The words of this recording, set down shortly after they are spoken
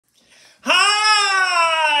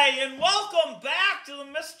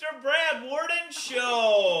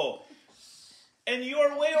and you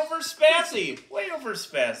are way over spazzy. Way over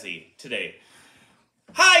spazzy today.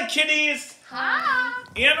 Hi, kitties! Hi!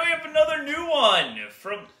 And we have another new one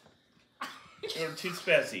from... Or too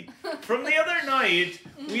spazzy. From the other night,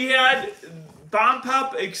 we had Bomb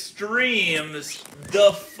Pop Extremes,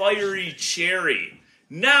 the Fiery Cherry.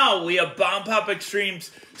 Now we have Bomb Pop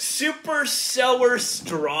Extremes Super Sour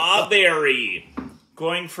Strawberry.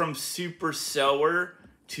 Going from super sour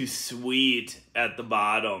to sweet at the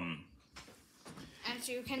bottom. As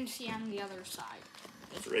you can see on the other side.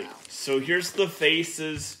 Right. So here's the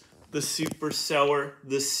faces, the super sour,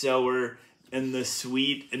 the sour, and the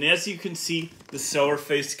sweet. And as you can see, the sour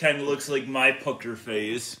face kind of looks like my pucker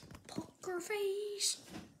face. Poker face.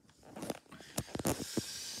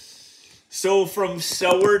 So from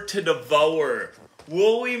sour to Devour,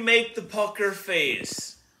 will we make the pucker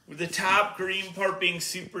face? With the top green part being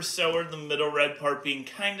super sour, the middle red part being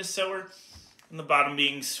kind of sour, and the bottom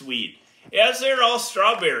being sweet. As they're all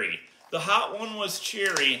strawberry. The hot one was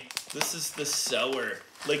cherry. This is the sour,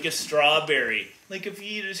 like a strawberry. Like if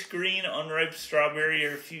you eat a green, unripe strawberry,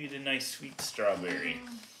 or if you eat a nice sweet strawberry.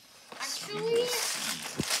 Actually,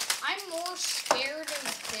 I'm more scared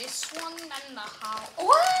of this one than the hot one.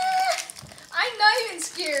 What? I'm not even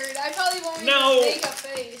scared. I probably won't even make a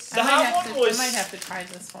face. The hot one was. I might have to try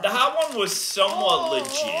this one. The hot one was somewhat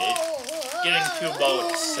legit. Getting to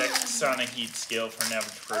about 6 on a heat scale for an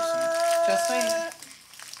average person. Just wait.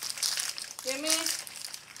 Give me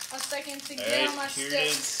a second to get Alright, on my here stick. it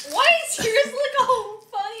is. Why does yours look all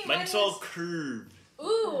funny? Mine's all curved.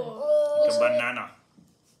 Ooh. Like a banana.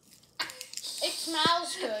 It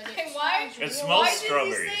smells good. It smells strawberry.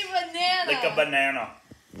 Why did you say banana? Like a banana.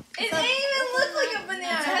 It doesn't even look like a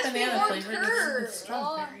banana. It's It has not to be banana more flavored, curved. it's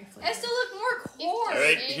strawberry It has to look more coarse.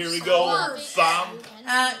 Alright, here we go. Bomb.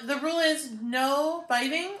 The rule is no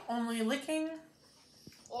biting, only licking.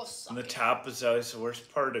 Oh, And the top is always the worst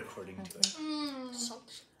part, according to it.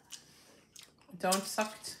 Don't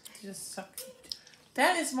suck. Just suck.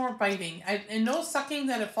 That is more biting. And no sucking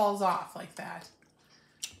that it falls off like that.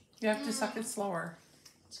 You have to suck it slower.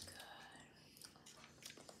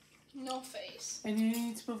 No face. And you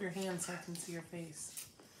need to move your hands so I can see your face.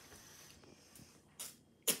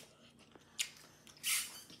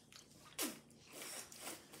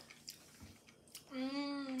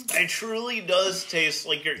 It truly does taste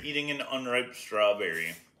like you're eating an unripe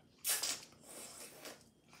strawberry.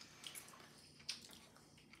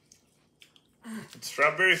 It's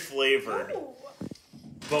strawberry flavored,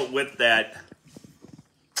 but with that.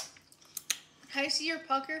 Can I see your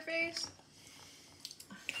pucker face?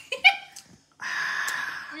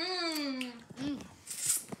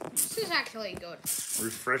 This is actually good.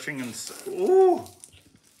 Refreshing and ooh.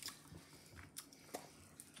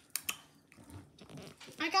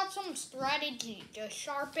 I got some strategy to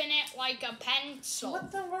sharpen it like a pencil.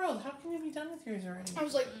 What the world? How can you be done with yours already? I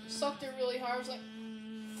was like, sucked it really hard. I was like,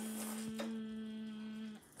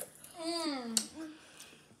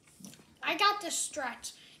 I got the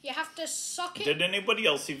stretch. You have to suck it. Did anybody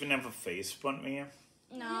else even have a face but me?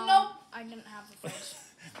 No. Nope. I didn't have a face.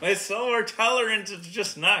 My sour tolerance is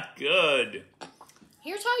just not good.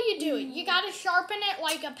 Here's how you do it. You gotta sharpen it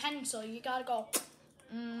like a pencil. You gotta go.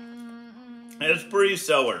 It's pretty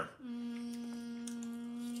sour.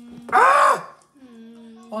 Ah!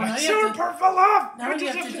 Well, My now you sour have to, part fell off. now you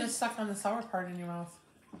have to just suck on the sour part in your mouth.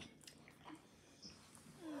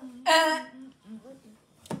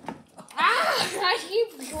 I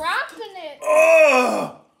keep dropping it.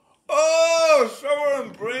 Oh! Oh! Sour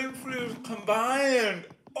and brain freeze combined.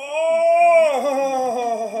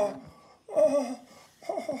 Oh! Oh!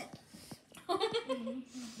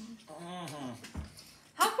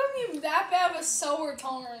 how come you that bad with sour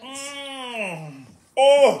tolerance?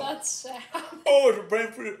 Oh! That's sad. Oh, it's a brain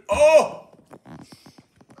freeze. Oh!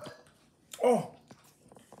 Oh!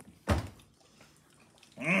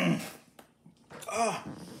 Ah!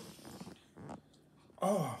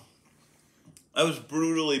 Oh! That was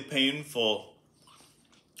brutally painful.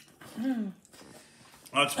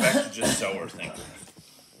 That's back to just sour thing.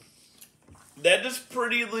 That is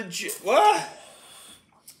pretty legit. What?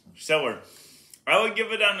 Sour. I would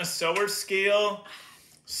give it on a sour scale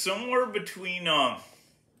somewhere between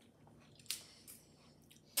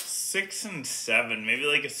 6 and 7, maybe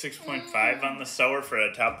like a 6.5 on the sour for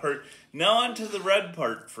the top part. Now onto the red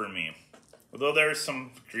part for me. Although there's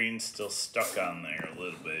some green still stuck on there a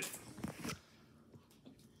little bit.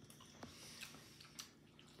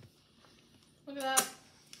 Look at that.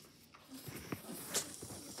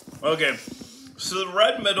 Okay, so the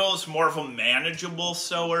red middle is more of a manageable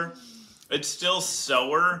sour. It's still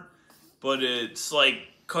sour, but it's like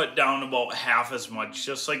cut down about half as much,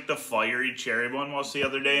 just like the fiery cherry one was the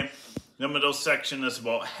other day. The middle section is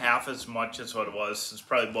about half as much as what it was. It's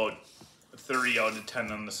probably about 30 out of 10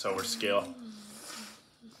 on the sour scale.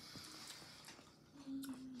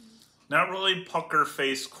 Not really pucker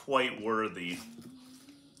face quite worthy.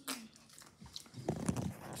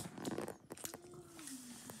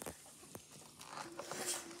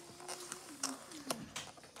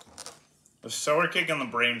 The sour cake and the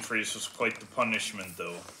brain freeze was quite the punishment,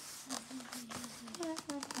 though.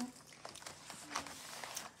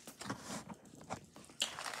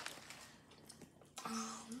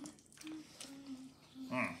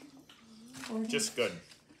 Just good.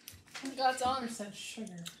 Got on. 1%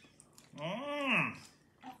 sugar.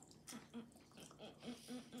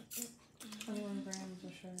 21 grams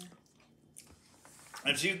of sugar.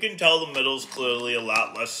 As you can tell, the middle's clearly a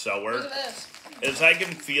lot less sour. Look at this. As I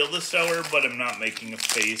can feel the sour, but I'm not making a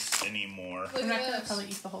face anymore. Look I'm not at going to this. probably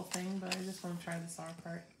eat the whole thing, but I just want to try the sour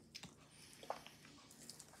part.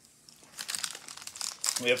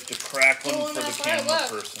 We have to crack one Oh, for the that's right, camera look.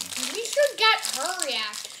 person. We should get her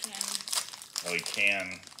reaction. Oh, we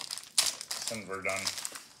can. Since we're done.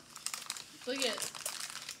 Look at it.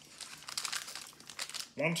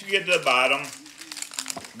 Once you get to the bottom,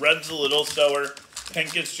 red's a little sour.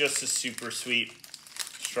 Pink is just a super sweet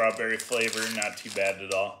strawberry flavor. Not too bad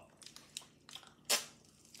at all.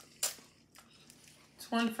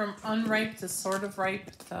 It's one from unripe to sort of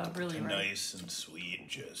ripe to really ripe. Nice and sweet.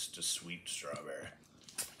 Just a sweet strawberry.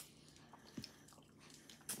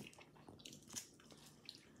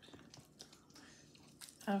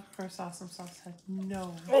 Of course, awesome sauce had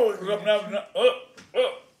no. Oh,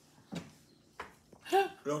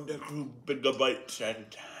 don't take 2 big bites at a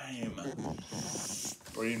time.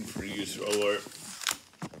 Brain freeze or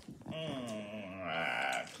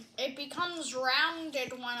It becomes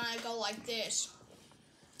rounded when I go like this.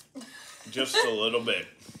 just a little bit.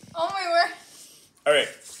 Oh my word. All right.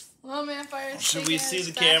 Little Man Fire. Should we see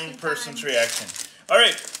the camera person's reaction? All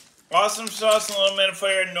right. Awesome sauce and Little Man of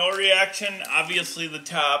Fire, no reaction. Obviously, the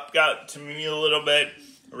top got to me a little bit.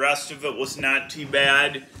 The rest of it was not too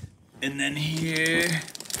bad. And then here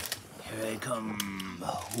I come.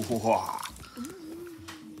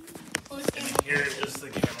 And here is the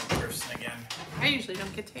camera person again. I usually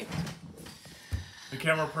don't get taped. The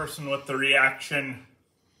camera person with the reaction.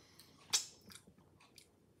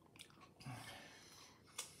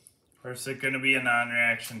 Or is it going to be a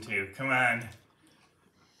non-reaction too? Come on.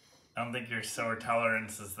 I don't think your sour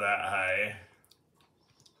tolerance is that high.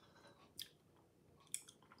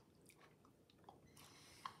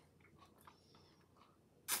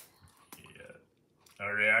 Yeah. No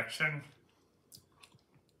reaction?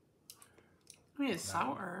 I mean, it's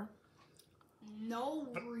sour. No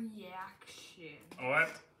reaction. What?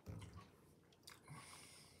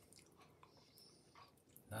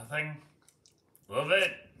 Nothing? A little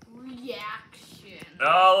bit? Reaction.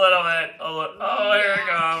 Oh, a little bit. Oh, here it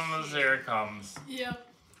comes. Here it comes. Yep.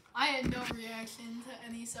 I had no reaction to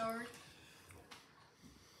any sour.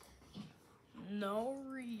 No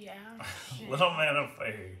reaction. Little Man of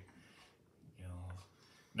Fire.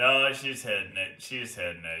 No, she's hitting it. She's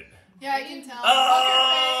hitting it. Yeah, I can tell.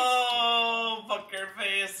 Oh, Pucker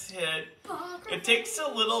Face hit. It takes a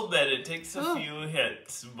little bit. It takes a few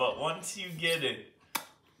hits, but once you get it,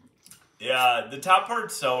 yeah, the top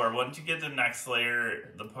part's sour. Once you get the next layer,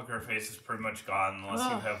 the Pucker Face is pretty much gone unless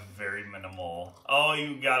you have very minimal. Oh,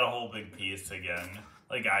 you got a whole big piece again,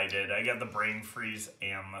 like I did. I got the brain freeze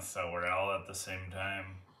and the sour all at the same time.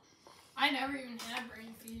 I never even had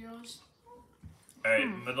brain freeze. All right,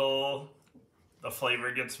 middle. The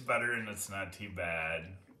flavor gets better and it's not too bad.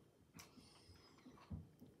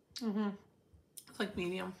 It's like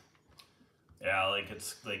medium. Yeah, like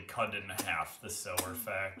it's like cut in half the sour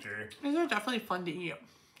factor. These are definitely fun to eat.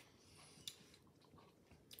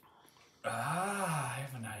 Ah, I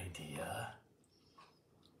have an idea.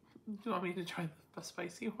 Do you want me to try the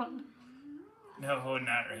spicy one? No,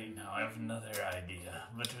 not right now. I have another idea,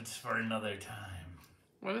 but it's for another time.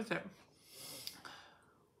 What is it?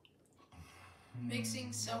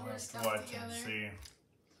 Mixing sour We'll have to stuff watch together. and see.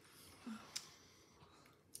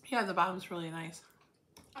 Yeah, the bottom's really nice.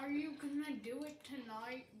 Are you gonna do it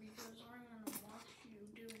tonight? Because I'm gonna watch you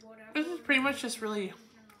do whatever. This is pretty much just really,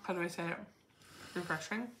 how do I say it?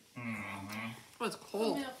 Refreshing. Oh, it's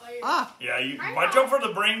cold. Ah! Yeah, you watch out for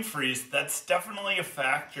the brain freeze. That's definitely a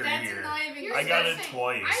factor That's here. not even. I got it thing.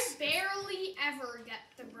 twice. I barely ever get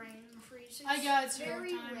the brain freeze. I got it several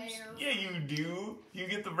very times. rare. Yeah, you do. You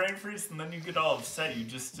get the brain freeze and then you get all upset. You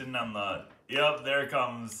just didn't on the... Yep, there it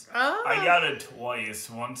comes. Oh. I got it twice.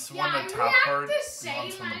 Once Yeah, on I the top react part, the same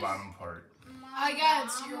once on the as- bottom part. My I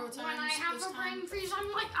got 0 times When I have this a time. brain freeze,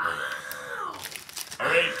 I'm like, ow. All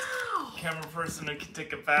right, camera person, I can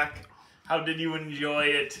take it back. How did you enjoy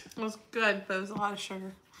it? It was good, but it was a lot of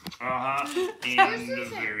sugar. And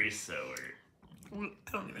very sour. I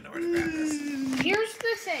don't even know where to grab this. Here's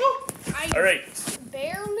the thing. I All right.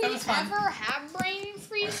 barely That was fun. ever have brain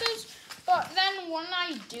freezes, but then when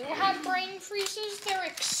I do have brain freezes, they're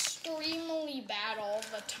extremely bad all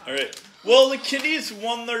the time. All right. Well, the kiddies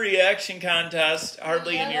won the reaction contest.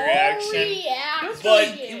 Hardly any reaction.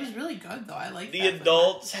 It was really good, though. I like The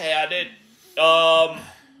adults had it.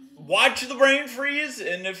 Watch the brain freeze,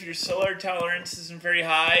 and if your solar tolerance isn't very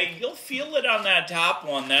high, you'll feel it on that top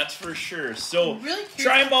one, that's for sure. So really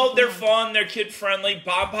try them out. They're fun. They're kid-friendly.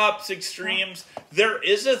 Bomb Pops Extremes. There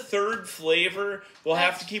is a third flavor. We'll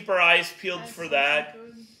have to keep our eyes peeled for that.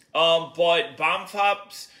 But Bomb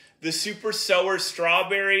Pops, the super sour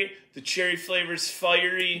strawberry, the cherry flavor's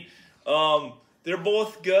fiery. They're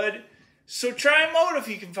both good. So try them out if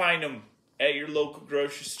you can find them at your local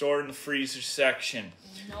grocery store in the freezer section.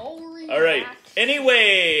 No reaction. All right.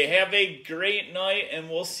 Anyway, have a great night, and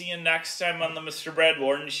we'll see you next time on the Mr. Brad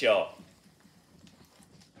Worden Show.